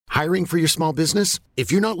Hiring for your small business?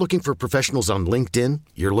 If you're not looking for professionals on LinkedIn,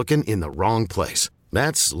 you're looking in the wrong place.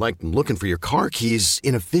 That's like looking for your car keys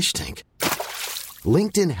in a fish tank.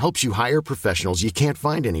 LinkedIn helps you hire professionals you can't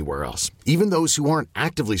find anywhere else, even those who aren't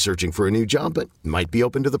actively searching for a new job but might be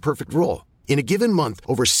open to the perfect role. In a given month,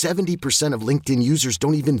 over 70% of LinkedIn users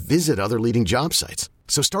don't even visit other leading job sites.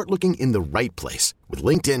 So start looking in the right place. With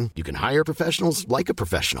LinkedIn, you can hire professionals like a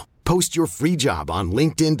professional. Post your free job on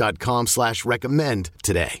linkedin.com/recommend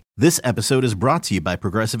today. This episode is brought to you by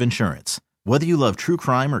Progressive Insurance. Whether you love true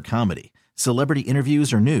crime or comedy, celebrity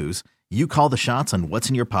interviews or news, you call the shots on what's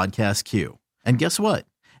in your podcast queue. And guess what?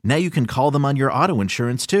 Now you can call them on your auto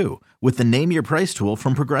insurance too with the Name Your Price tool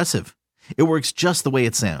from Progressive. It works just the way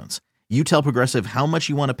it sounds. You tell Progressive how much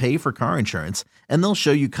you want to pay for car insurance, and they'll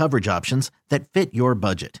show you coverage options that fit your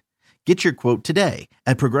budget. Get your quote today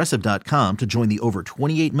at Progressive.com to join the over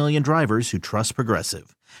 28 million drivers who trust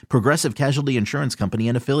Progressive. Progressive Casualty Insurance Company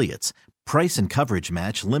and Affiliates. Price and coverage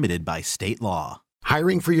match limited by state law.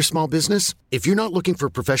 Hiring for your small business? If you're not looking for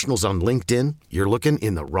professionals on LinkedIn, you're looking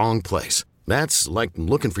in the wrong place. That's like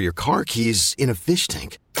looking for your car keys in a fish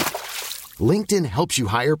tank. LinkedIn helps you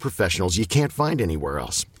hire professionals you can't find anywhere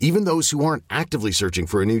else, even those who aren't actively searching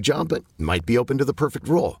for a new job but might be open to the perfect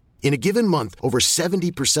role. In a given month, over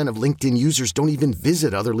 70% of LinkedIn users don't even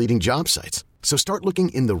visit other leading job sites. So start looking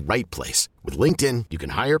in the right place. With LinkedIn, you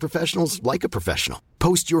can hire professionals like a professional.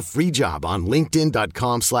 Post your free job on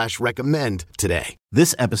linkedin.com/recommend today.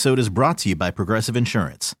 This episode is brought to you by Progressive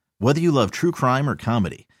Insurance. Whether you love true crime or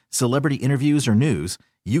comedy, celebrity interviews or news,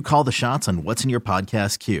 you call the shots on what's in your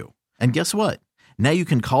podcast queue. And guess what? Now you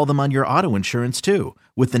can call them on your auto insurance too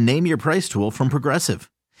with the Name Your Price tool from Progressive.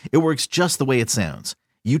 It works just the way it sounds.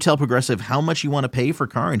 You tell Progressive how much you want to pay for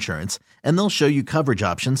car insurance, and they'll show you coverage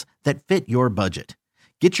options that fit your budget.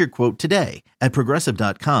 Get your quote today at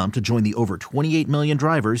Progressive.com to join the over 28 million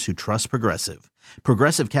drivers who trust Progressive.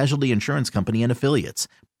 Progressive Casualty Insurance Company and Affiliates.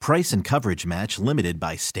 Price and coverage match limited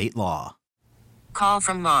by state law. Call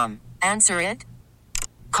from mom. Answer it.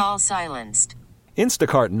 Call silenced.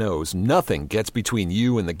 Instacart knows nothing gets between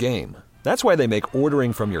you and the game. That's why they make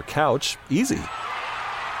ordering from your couch easy.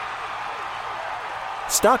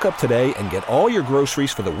 Stock up today and get all your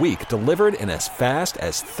groceries for the week delivered in as fast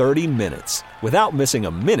as 30 minutes without missing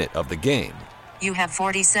a minute of the game. You have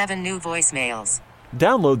 47 new voicemails.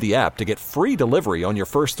 Download the app to get free delivery on your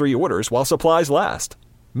first 3 orders while supplies last.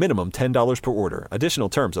 Minimum $10 per order. Additional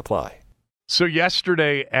terms apply. So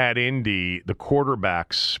yesterday at Indy, the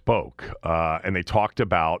quarterbacks spoke, and they talked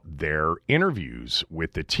about their interviews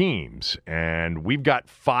with the teams. And we've got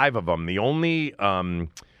 5 of them. The only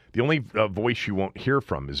voice you won't hear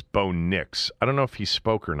from is Bo Nix. I don't know if he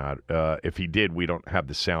spoke or not. If he did, we don't have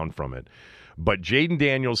the sound from it. But Jayden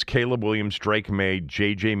Daniels, Caleb Williams, Drake May,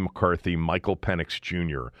 J.J. McCarthy, Michael Penix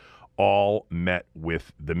Jr. all met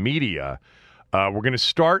with the media. We're going to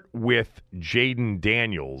start with Jayden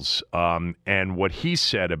Daniels and what he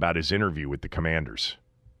said about his interview with the Commanders.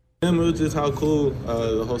 It was just how cool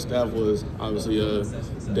the whole staff was. Obviously,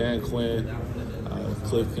 Dan Quinn,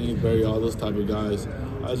 Cliff Kingsbury, all those type of guys.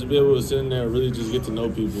 To be able to sit in there and really just get to know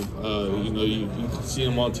people. You see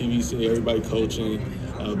them on TV, see everybody coaching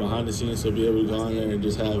behind the scenes, so be able to go in there and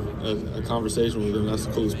just have a conversation with them. That's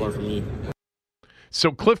the coolest part for me. So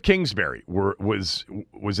Cliff Kingsbury was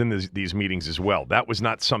in these meetings as well. That was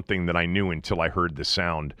not something that I knew until I heard the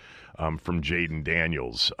sound from Jayden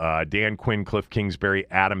Daniels. Dan Quinn, Cliff Kingsbury,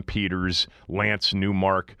 Adam Peters, Lance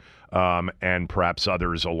Newmark, and perhaps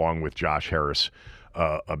others along with Josh Harris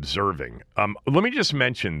observing. Let me just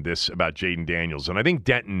mention this about Jayden Daniels, and I think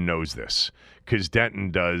Denton knows this because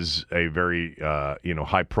Denton does a very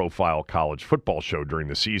high-profile college football show during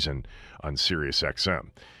the season on SiriusXM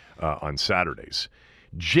on Saturdays.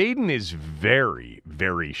 Jayden is very,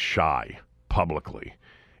 very shy publicly.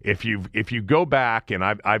 If you go back, and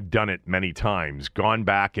I've done it many times, gone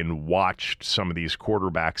back and watched some of these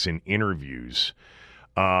quarterbacks in interviews,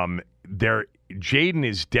 Jayden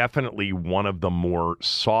is definitely one of the more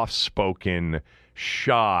soft-spoken,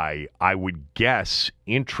 shy, I would guess,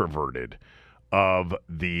 introverted of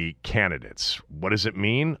the candidates. What does it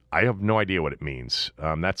mean? I have no idea what it means.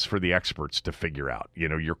 That's for the experts to figure out.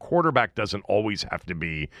 Your quarterback doesn't always have to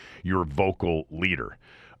be your vocal leader.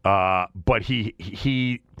 But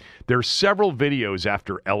there's several videos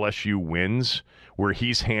after LSU wins where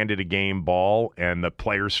he's handed a game ball and the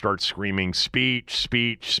players start screaming, speech,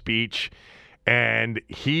 speech, speech. And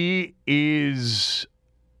he is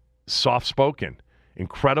soft-spoken,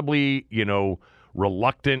 incredibly,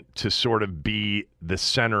 reluctant to sort of be the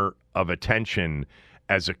center of attention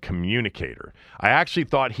as a communicator. I actually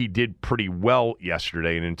thought he did pretty well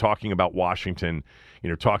yesterday, and in talking about Washington,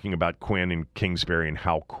 talking about Quinn and Kingsbury and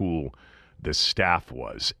how cool the staff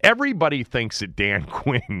was. Everybody thinks that Dan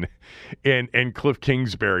Quinn and Cliff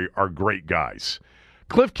Kingsbury are great guys.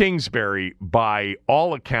 Cliff Kingsbury, by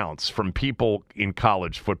all accounts from people in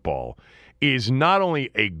college football, is not only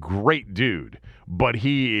a great dude, but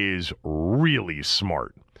he is really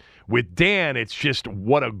smart. With Dan, it's just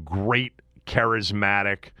what a great,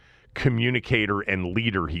 charismatic communicator and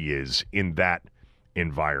leader he is in that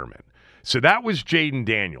environment. So that was Jayden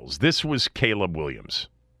Daniels. This was Caleb Williams.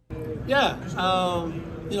 Yeah,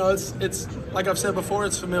 it's like I've said before,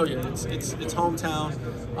 it's familiar. It's hometown,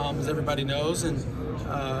 as everybody knows, and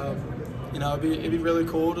it'd be really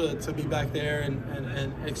cool to be back there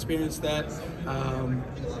and experience that.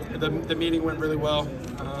 The meeting went really well,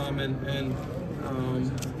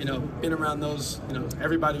 being around those,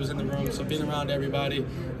 everybody was in the room, so being around everybody,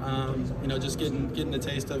 just getting the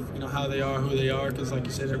taste of how they are, who they are, because like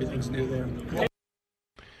you said, everything's new there.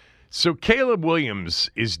 So Caleb Williams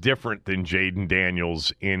is different than Jayden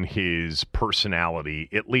Daniels in his personality,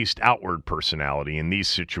 at least outward personality in these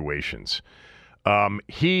situations.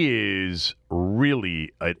 He is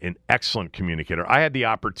really an excellent communicator. I had the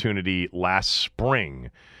opportunity last spring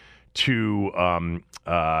to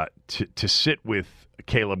sit with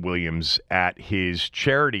Caleb Williams at his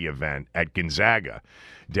charity event at Gonzaga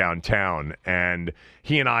downtown, and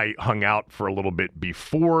he and I hung out for a little bit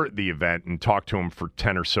before the event and talked to him for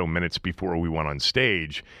 10 or so minutes before we went on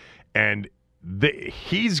stage, and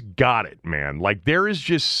he's got it, man. Like, there is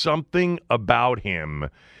just something about him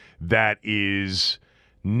that is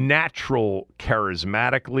natural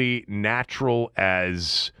charismatically, natural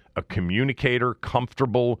as a communicator,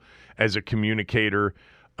 comfortable as a communicator.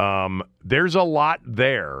 There's a lot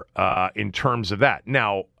there in terms of that.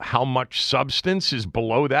 Now, how much substance is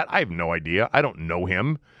below that? I have no idea. I don't know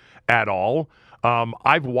him at all.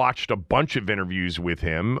 I've watched a bunch of interviews with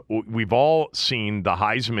him. We've all seen the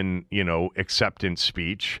Heisman, acceptance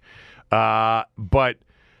speech, but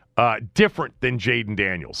different than Jayden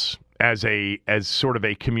Daniels as sort of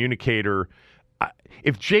a communicator.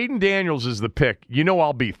 If Jayden Daniels is the pick,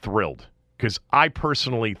 I'll be thrilled, because I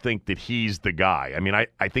personally think that he's the guy. I mean, I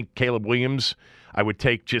think Caleb Williams I would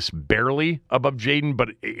take just barely above Jayden, but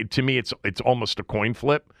to me it's almost a coin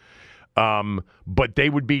flip. But they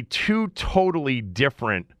would be two totally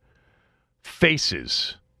different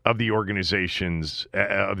faces of the organization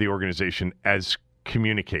as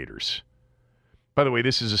communicators. By the way,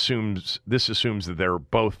 this assumes that they're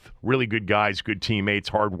both really good guys, good teammates,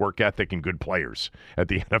 hard work ethic, and good players at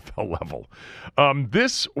the NFL level.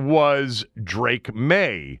 This was Drake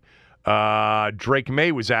May. Drake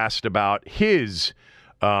May was asked about his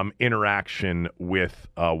interaction with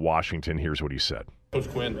Washington. Here's what he said. Coach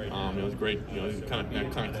Quinn, it was great. He kind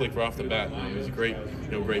of clicked right off the bat. He's a great,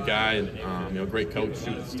 great guy, and great coach.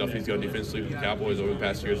 The stuff he's done defensively with the Cowboys over the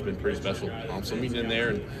past year has been pretty special. So meeting in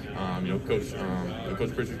there, and Coach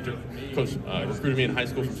Pritchard, recruited me in high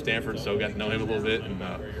school from Stanford, so got to know him a little bit. And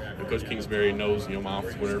Coach Kingsbury knows, my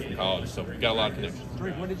office winner from college, so we got a lot of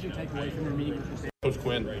connections. What did you take away from your meeting? Coach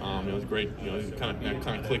Quinn, it was great. He kind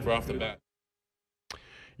of clicked right off the bat.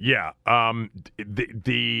 Yeah,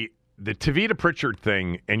 the Tavita Pritchard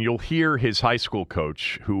thing, and you'll hear his high school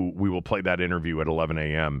coach, who we will play that interview at 11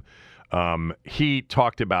 a.m., he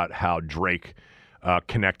talked about how Drake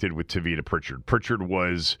connected with Tavita Pritchard. Pritchard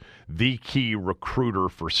was the key recruiter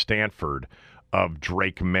for Stanford of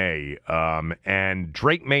Drake May, and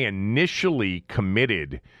Drake May initially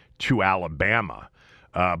committed to Alabama,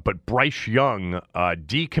 but Bryce Young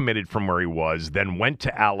decommitted from where he was, then went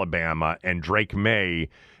to Alabama, and Drake May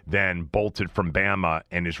then bolted from Bama,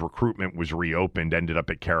 and his recruitment was reopened, ended up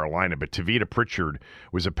at Carolina. But Tavita Pritchard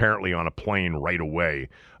was apparently on a plane right away,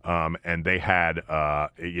 and they had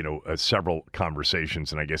several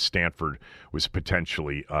conversations, and I guess Stanford was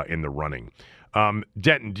potentially in the running.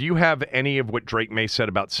 Denton, do you have any of what Drake May said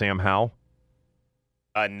about Sam Howell?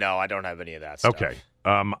 No, I don't have any of that stuff. Okay.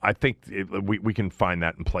 I think we can find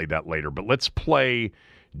that and play that later. But let's play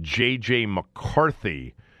J.J.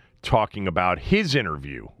 McCarthy talking about his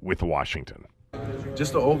interview with Washington.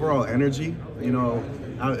 Just the overall energy,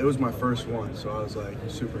 it was my first one, so I was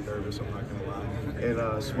super nervous, I'm not gonna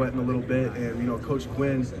lie, and sweating a little bit. And Coach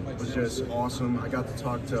Quinn was just awesome. I got to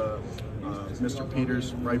talk to Mr.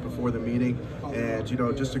 Peters right before the meeting, and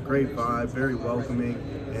just a great vibe, very welcoming,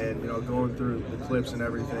 and going through the clips and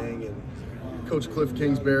everything. And Coach Cliff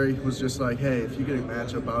Kingsbury was just like, hey, if you get a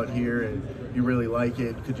matchup out here and you really like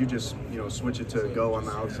it, could you just, switch it to go on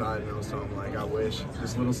the outside? And I was telling him, I wish.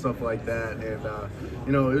 Just little stuff like that. And,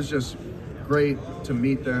 it was just great to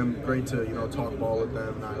meet them, great to, talk ball with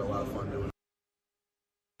them, and I had a lot of fun doing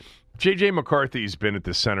it. J.J. McCarthy's been at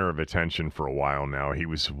the center of attention for a while now. He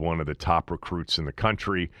was one of the top recruits in the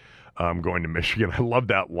country going to Michigan. I love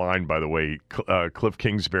that line, by the way. Cliff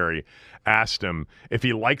Kingsbury asked him if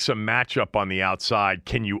he likes a matchup on the outside,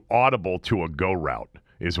 can you audible to a go route,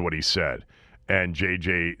 is what he said. And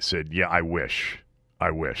J.J. said, yeah, I wish.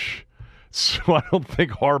 So I don't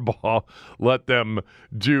think Harbaugh let them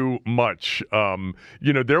do much.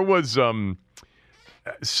 There was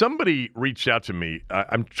somebody reached out to me.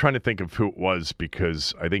 I'm trying to think of who it was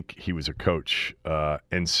because I think he was a coach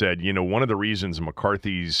and said, one of the reasons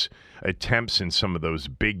McCarthy's attempts in some of those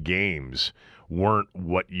big games weren't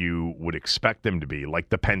what you would expect them to be, like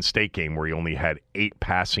the Penn State game where he only had 8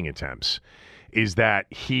 passing attempts, is that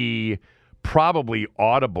he probably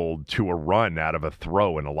audibled to a run out of a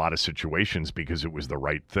throw in a lot of situations because it was the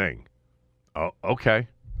right thing. Oh, okay.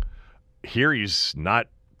 Here he's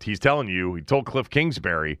telling you, he told Cliff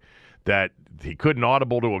Kingsbury that he couldn't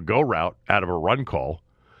audible to a go route out of a run call.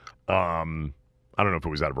 I don't know if it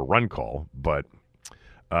was out of a run call, but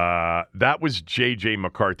that was J.J.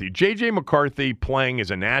 McCarthy. J.J. McCarthy playing as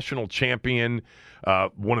a national champion,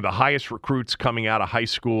 one of the highest recruits coming out of high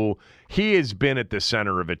school. He has been at the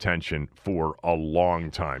center of attention for a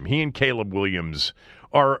long time. He and Caleb Williams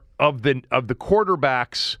are of the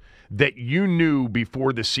quarterbacks that you knew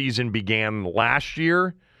before the season began last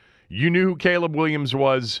year. You knew who Caleb Williams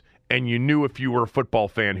was, and you knew if you were a football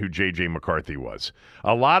fan who J.J. McCarthy was.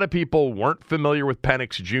 A lot of people weren't familiar with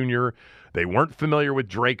Penix Jr. They weren't familiar with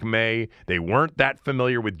Drake May. They weren't that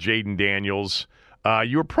familiar with Jaden Daniels.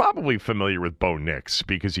 You were probably familiar with Bo Nix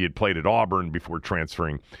because he had played at Auburn before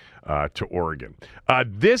transferring to Oregon.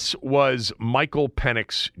 This was Michael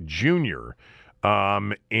Penix Jr.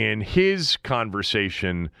 In his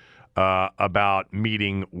conversation about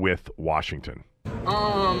meeting with Washington.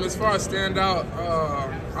 As far as stand out,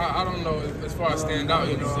 I don't know. As far as stand out,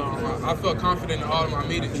 I felt confident in all of my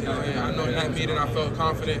meetings. And I know in that meeting I felt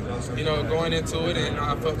confident, going into it, and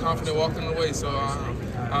I felt confident walking away. So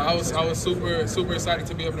I was super excited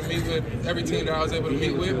to be able to meet with every team that I was able to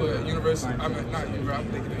meet with.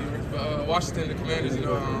 But Washington, the Commanders. It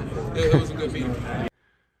was a good meeting.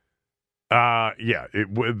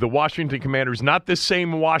 The Washington Commanders, not the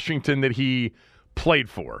same Washington that he played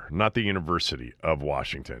for, not the University of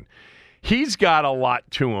Washington. He's got a lot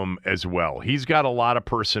to him as well. He's got a lot of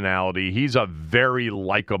personality. He's a very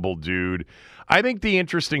likable dude. I think the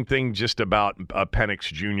interesting thing just about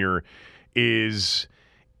Penix Jr. is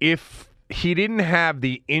if he didn't have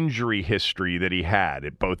the injury history that he had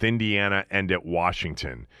at both Indiana and at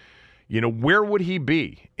Washington, where would he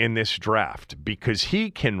be in this draft? Because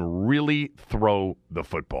he can really throw the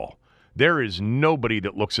football. There is nobody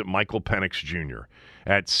that looks at Michael Penix Jr.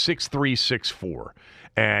 at 6'3", 6'4",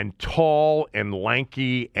 and tall and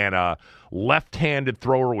lanky and a left-handed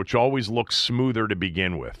thrower, which always looks smoother to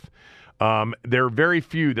begin with. There are very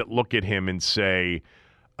few that look at him and say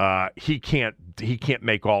he can't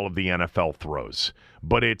make all of the NFL throws.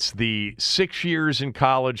 But it's the 6 years in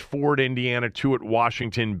college, 4 at Indiana, 2 at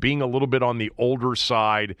Washington, being a little bit on the older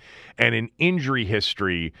side, and an injury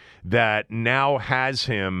history that now has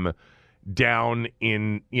him down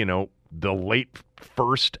in, the late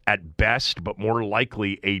first at best, but more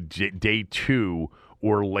likely a day 2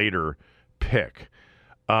 or later pick.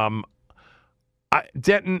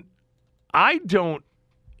 Denton, I don't,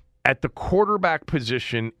 at the quarterback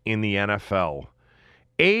position in the NFL,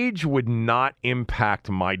 age would not impact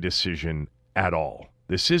my decision at all.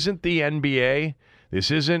 This isn't the NBA. This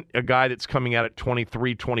isn't a guy that's coming out at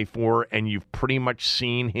 23, 24, and you've pretty much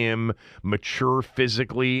seen him mature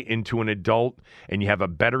physically into an adult, and you have a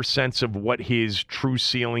better sense of what his true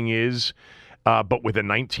ceiling is. But with a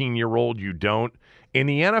 19-year-old, you don't. In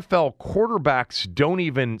the NFL, quarterbacks don't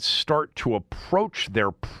even start to approach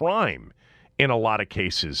their prime in a lot of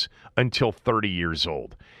cases until 30 years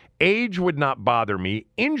old. Age would not bother me.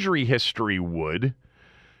 Injury history would.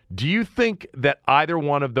 Do you think that either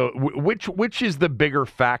one of those, which is the bigger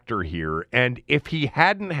factor here? And if he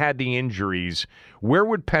hadn't had the injuries, where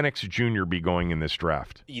would Penix Jr. be going in this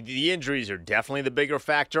draft? The injuries are definitely the bigger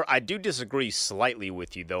factor. I do disagree slightly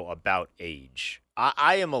with you, though, about age.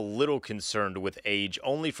 I am a little concerned with age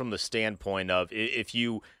only from the standpoint of if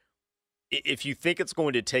you think it's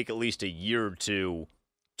going to take at least a year or two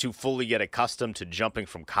to fully get accustomed to jumping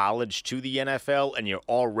from college to the NFL, and you're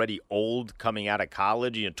already old coming out of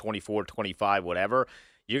college, 24, 25, whatever,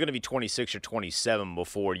 you're going to be 26 or 27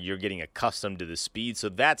 before you're getting accustomed to the speed. So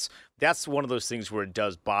that's one of those things where it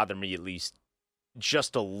does bother me at least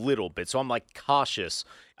just a little bit. So I'm cautious.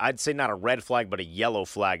 I'd say not a red flag, but a yellow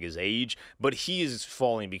flag is age, but he is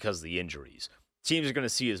falling because of the injuries. teams are going to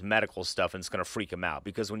see his medical stuff and it's going to freak him out,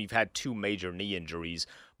 because when you've had 2 major knee injuries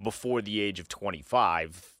before the age of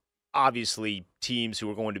 25, obviously teams who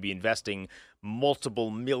are going to be investing multiple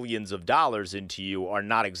millions of dollars into you are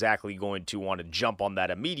not exactly going to want to jump on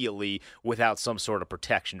that immediately without some sort of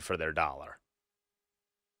protection for their dollar.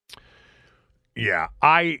 Yeah,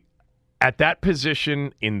 at that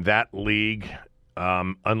position in that league,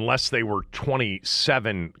 unless they were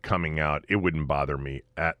 27 coming out, it wouldn't bother me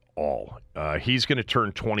at all. He's going to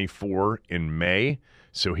turn 24 in May,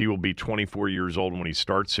 so he will be 24 years old when he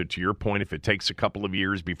starts. So to your point, if it takes a couple of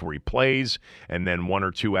years before he plays and then 1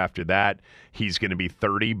 or 2 after that, he's going to be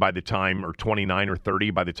 30 by the time, or 29 or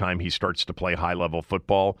 30 by the time he starts to play high-level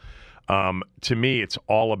football. To me, it's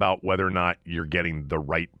all about whether or not you're getting the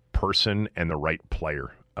right person and the right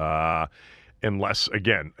player. Unless,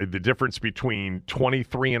 again, the difference between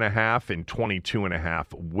 23.5 and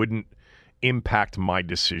 22.5 wouldn't impact my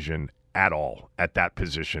decision at all at that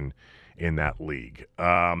position in that league.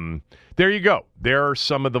 There you go. There are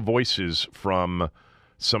some of the voices from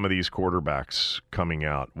some of these quarterbacks coming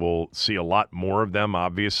out. We'll see a lot more of them,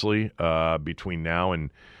 obviously, between now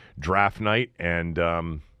and draft night, and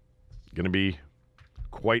going to be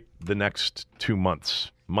quite the next 2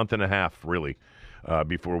 months, month and a half, really,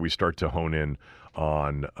 before we start to hone in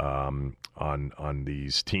on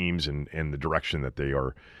these teams and the direction that they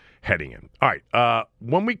are heading in. All right,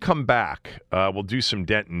 when we come back, we'll do some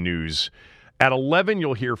Denton news. At 11,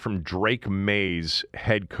 you'll hear from Drake Mays,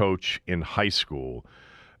 head coach in high school.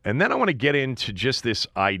 And then I want to get into just this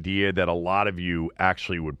idea that a lot of you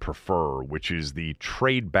actually would prefer, which is the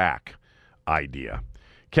trade back idea.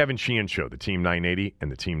 Kevin Sheehan Show, the Team 980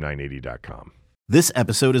 and the Team980.com. This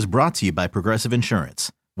episode is brought to you by Progressive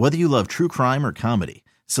Insurance. Whether you love true crime or comedy,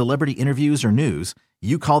 celebrity interviews or news,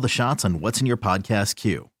 you call the shots on what's in your podcast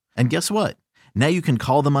queue. And guess what? Now you can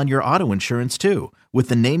call them on your auto insurance too, with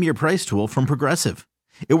the Name Your Price tool from Progressive.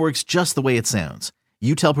 It works just the way it sounds.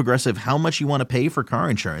 You tell Progressive how much you want to pay for car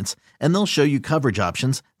insurance, and they'll show you coverage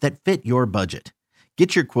options that fit your budget.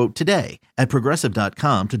 Get your quote today at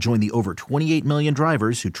Progressive.com to join the over 28 million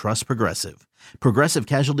drivers who trust Progressive. Progressive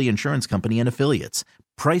Casualty Insurance Company and Affiliates.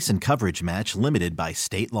 Price and coverage match limited by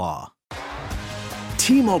state law.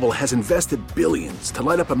 T-Mobile has invested billions to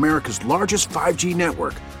light up America's largest 5G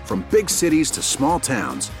network, from big cities to small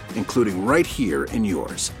towns, including right here in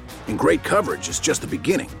yours. And great coverage is just the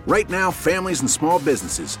beginning. Right now, families and small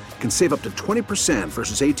businesses can save up to 20%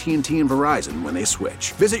 versus AT&T and Verizon when they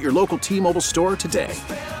switch. Visit your local T-Mobile store today.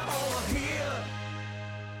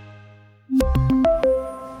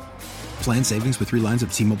 Plan savings with 3 lines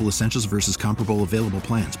of T-Mobile Essentials versus comparable available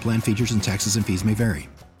plans. Plan features and taxes and fees may vary.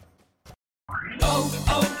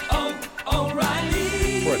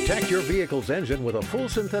 Protect your vehicle's engine with a full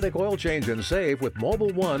synthetic oil change and save with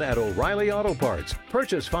Mobil 1 at O'Reilly Auto Parts.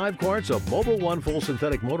 Purchase 5 quarts of Mobil 1 full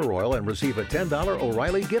synthetic motor oil and receive a $10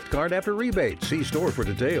 O'Reilly gift card after rebate. See store for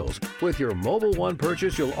details. With your Mobil 1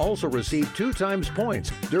 purchase, you'll also receive 2 times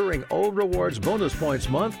points during O Rewards Bonus Points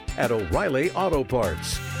Month at O'Reilly Auto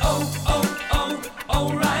Parts.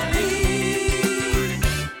 O'Reilly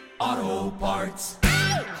Auto Parts.